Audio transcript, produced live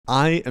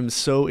I am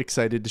so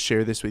excited to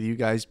share this with you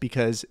guys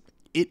because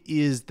it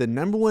is the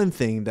number one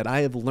thing that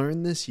I have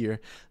learned this year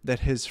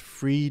that has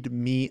freed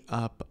me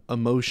up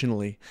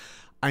emotionally.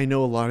 I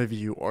know a lot of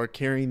you are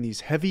carrying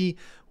these heavy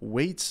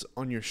weights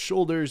on your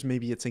shoulders.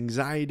 Maybe it's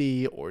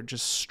anxiety or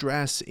just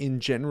stress in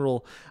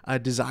general, a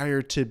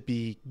desire to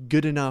be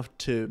good enough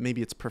to,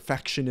 maybe it's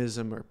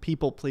perfectionism or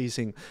people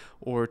pleasing,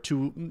 or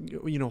to,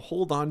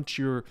 hold on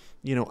to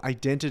your,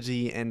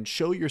 identity and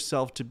show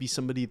yourself to be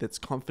somebody that's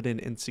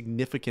confident and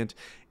significant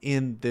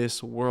in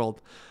this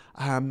world.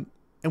 And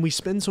we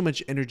spend so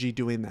much energy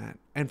doing that.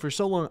 And for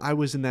so long, I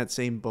was in that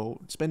same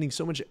boat, spending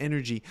so much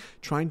energy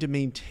trying to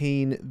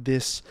maintain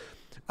this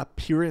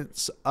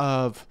appearance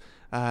of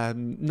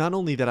not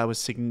only that I was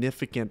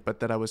significant, but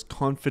that I was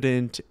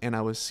confident and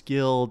I was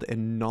skilled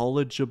and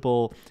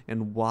knowledgeable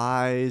and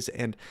wise.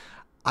 And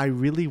I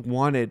really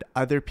wanted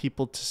other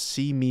people to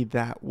see me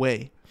that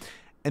way.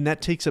 And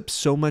that takes up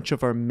so much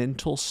of our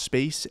mental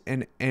space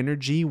and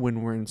energy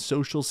when we're in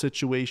social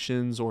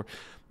situations or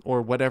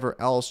whatever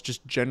else,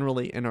 just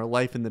generally in our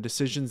life and the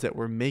decisions that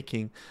we're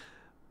making.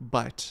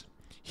 But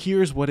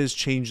here's what has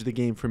changed the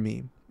game for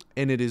me.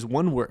 And it is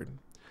one word: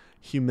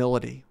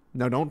 humility.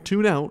 Now, don't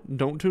tune out.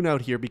 Don't tune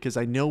out here, because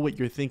I know what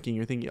you're thinking.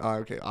 You're thinking, oh,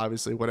 okay,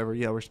 obviously, whatever.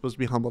 Yeah, we're supposed to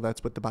be humble.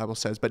 That's what the Bible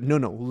says. But no,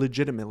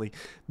 legitimately,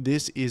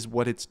 this is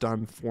what it's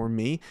done for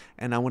me.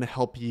 And I want to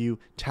help you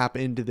tap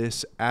into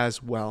this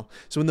as well.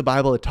 So in the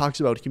Bible, it talks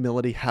about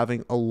humility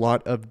having a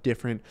lot of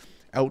different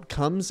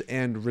outcomes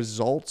and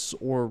results,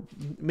 or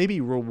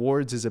maybe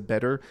rewards is a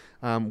better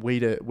way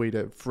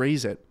to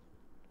phrase it.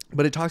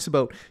 But it talks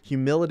about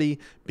humility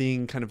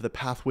being kind of the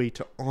pathway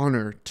to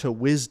honor, to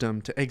wisdom,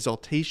 to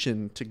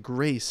exaltation, to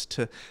grace,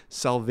 to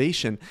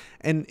salvation.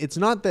 And it's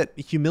not that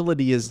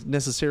humility is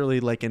necessarily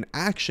like an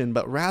action,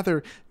 but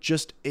rather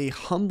just a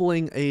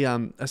humbling,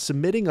 a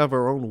submitting of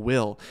our own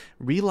will,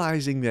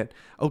 realizing that,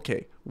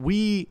 okay,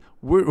 we're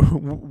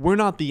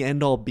not the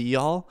end all be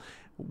all.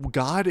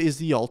 God is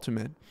the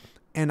ultimate,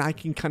 and I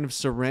can kind of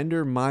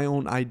surrender my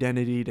own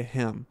identity to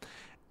Him.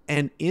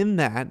 And in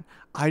that,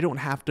 I don't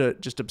have to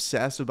just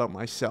obsess about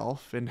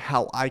myself and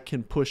how I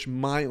can push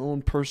my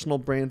own personal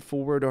brand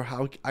forward, or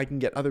how I can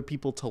get other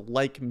people to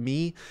like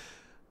me,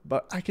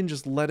 but I can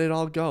just let it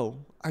all go.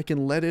 I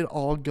can let it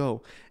all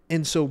go.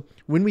 And so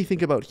when we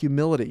think about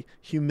humility,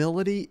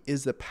 humility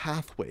is the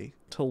pathway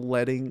to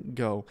letting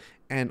go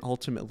and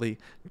ultimately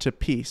to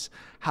peace.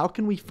 How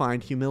can we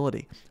find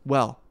humility?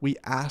 Well, we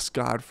ask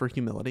God for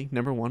humility.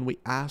 Number one, we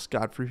ask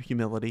God for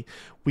humility.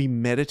 We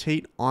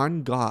meditate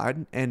on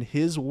God and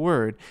His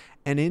word.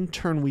 And in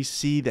turn, we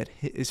see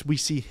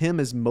Him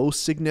as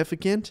most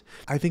significant.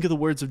 I think of the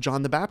words of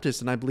John the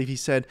Baptist, and I believe he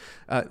said,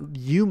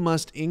 you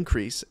must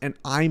increase and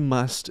I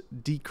must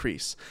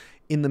decrease.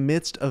 In the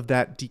midst of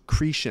that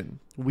decretion,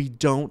 we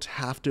don't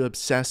have to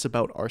obsess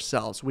about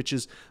ourselves, which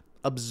is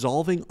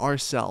absolving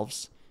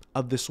ourselves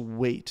of this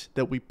weight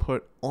that we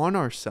put on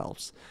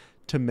ourselves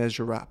to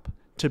measure up,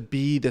 to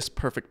be this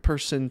perfect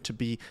person, to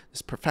be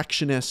this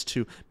perfectionist,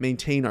 to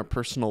maintain our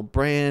personal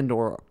brand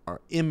or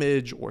our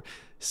image, or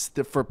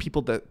for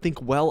people to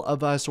think well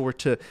of us, or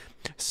to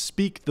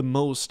speak the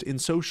most in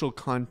social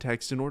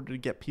context in order to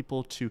get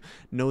people to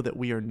know that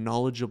we are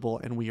knowledgeable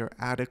and we are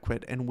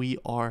adequate and we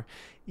are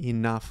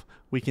enough.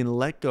 We can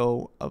let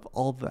go of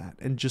all that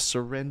and just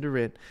surrender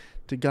it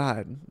to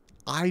God.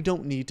 I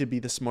don't need to be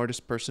the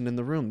smartest person in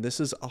the room. This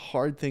is a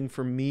hard thing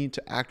for me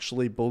to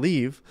actually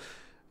believe,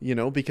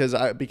 because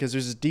there's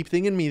this deep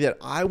thing in me that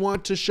I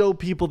want to show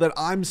people that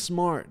I'm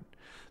smart,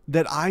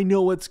 that I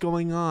know what's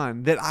going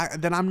on, that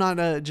I'm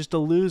not just a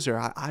loser.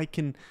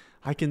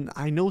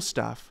 I know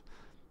stuff.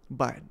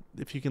 But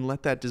if you can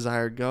let that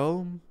desire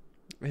go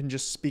and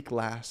just speak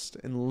last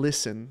and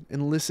listen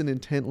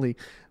intently,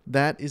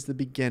 that is the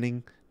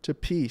beginning to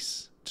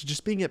peace, to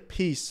just being at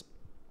peace.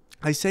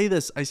 I say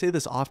this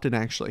often,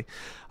 actually,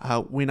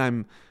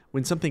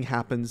 when something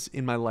happens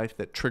in my life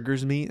that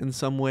triggers me in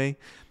some way,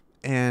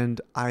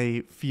 and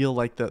I feel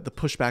like the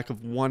pushback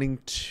of wanting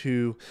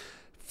to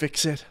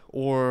fix it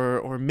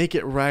or make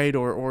it right,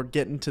 or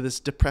get into this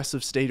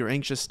depressive state or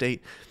anxious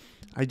state,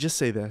 I just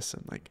say this.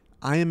 I'm like,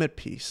 I am at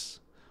peace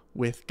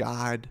with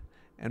God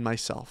and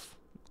myself.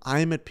 I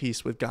am at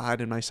peace with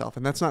God and myself.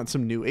 And that's not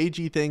some new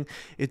agey thing.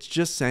 It's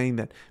just saying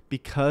that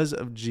because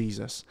of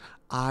Jesus,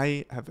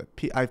 I have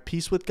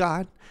peace with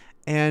God.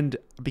 And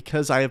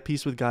because I have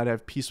peace with God, I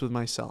have peace with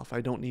myself. I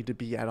don't need to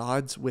be at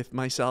odds with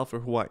myself or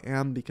who I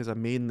am, because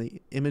I'm made in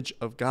the image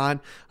of God.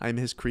 I'm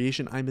His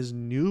creation. I'm His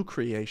new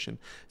creation.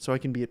 So I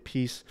can be at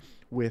peace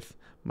with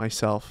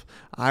myself.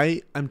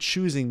 I am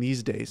choosing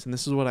these days, and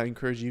this is what I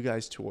encourage you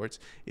guys towards,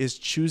 is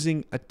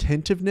choosing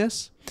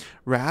attentiveness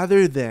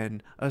rather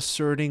than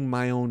asserting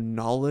my own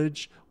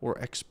knowledge or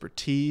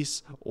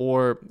expertise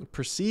or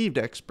perceived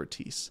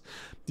expertise.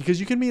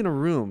 Because you can be in a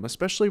room,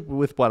 especially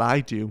with what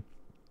I do,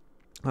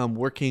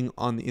 working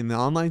in the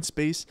online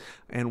space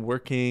and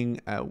working,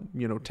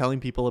 telling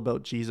people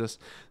about Jesus.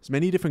 There's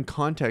many different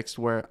contexts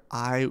where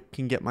I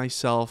can get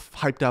myself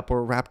hyped up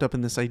or wrapped up in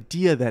this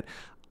idea that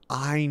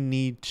I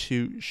need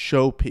to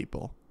show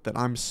people that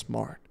I'm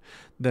smart,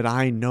 that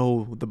I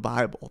know the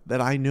Bible, that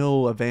I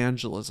know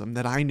evangelism,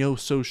 that I know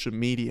social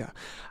media.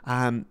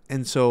 And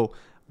so,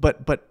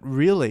 but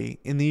really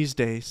in these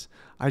days,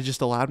 I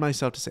just allowed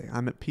myself to say,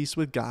 I'm at peace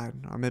with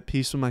God. I'm at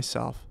peace with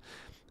myself.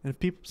 And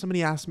if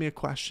somebody asks me a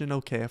question,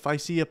 okay, if I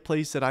see a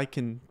place that I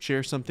can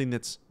share something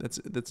that's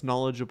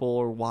knowledgeable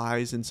or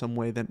wise in some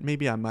way, then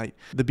maybe I might.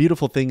 The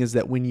beautiful thing is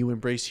that when you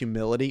embrace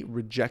humility,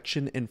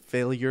 rejection and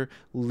failure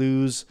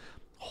lose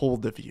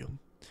hold of you.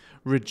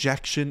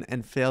 Rejection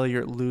and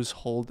failure lose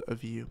hold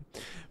of you.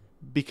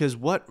 Because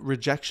what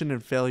rejection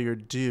and failure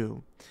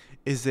do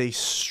is they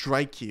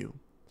strike you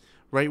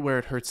right where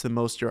it hurts the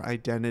most, your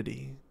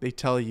identity. They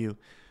tell you,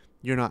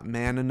 you're not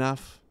man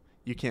enough.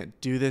 You can't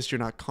do this. You're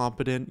not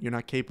competent. You're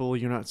not capable.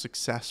 You're not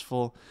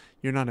successful.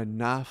 You're not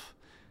enough.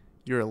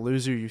 You're a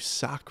loser. You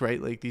suck, right?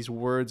 Like these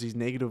words, these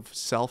negative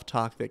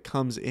self-talk that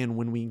comes in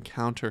when we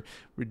encounter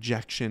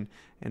rejection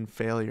and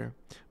failure.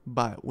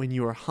 But when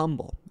you are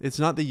humble, it's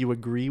not that you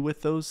agree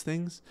with those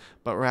things,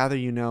 but rather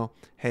you know,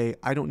 hey,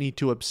 I don't need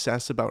to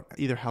obsess about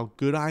either how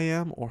good I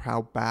am or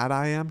how bad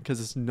I am, because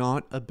it's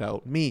not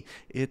about me.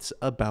 It's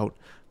about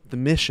the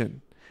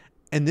mission.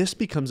 And this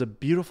becomes a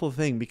beautiful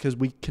thing because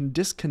we can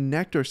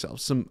disconnect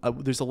ourselves.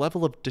 There's a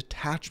level of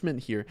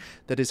detachment here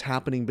that is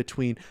happening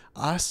between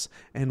us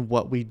and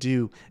what we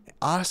do,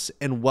 us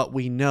and what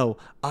we know,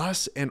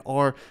 us and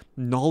our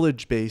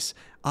knowledge base,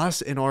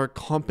 us and our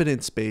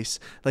competence base.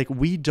 Like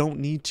we don't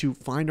need to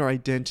find our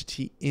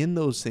identity in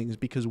those things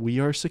because we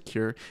are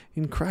secure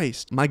in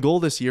Christ. My goal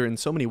this year in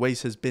so many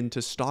ways has been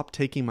to stop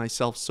taking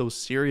myself so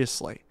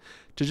seriously,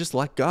 to just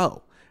let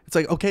go. It's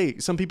like, okay,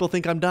 some people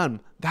think I'm done.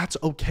 That's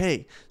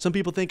okay. Some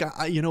people think,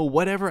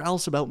 whatever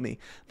else about me,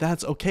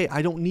 that's okay.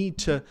 I don't need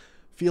to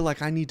feel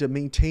like I need to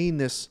maintain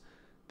this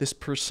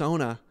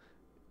persona.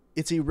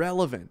 It's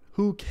irrelevant.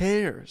 Who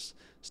cares?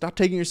 Stop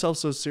taking yourself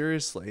so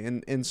seriously.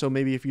 And so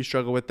maybe if you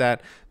struggle with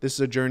that, this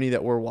is a journey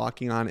that we're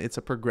walking on. It's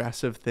a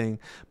progressive thing.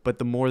 But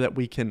the more that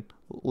we can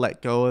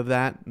let go of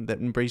that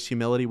embrace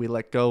humility, we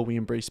let go, we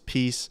embrace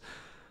peace.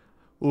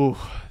 Ooh,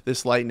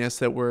 this lightness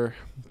that we're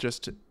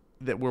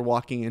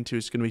walking into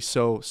is going to be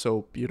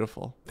so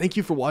beautiful. Thank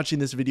you for watching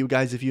this video,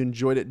 guys. If you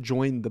enjoyed it,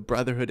 join the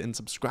Brotherhood and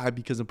subscribe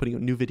because I'm putting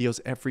out new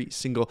videos every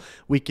single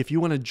week. If you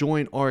want to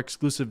join our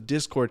exclusive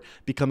Discord,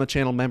 become a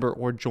channel member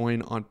or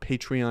join on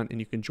Patreon,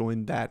 and you can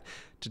join that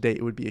today.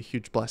 It would be a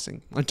huge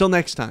blessing. Until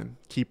next time,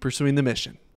 keep pursuing the mission.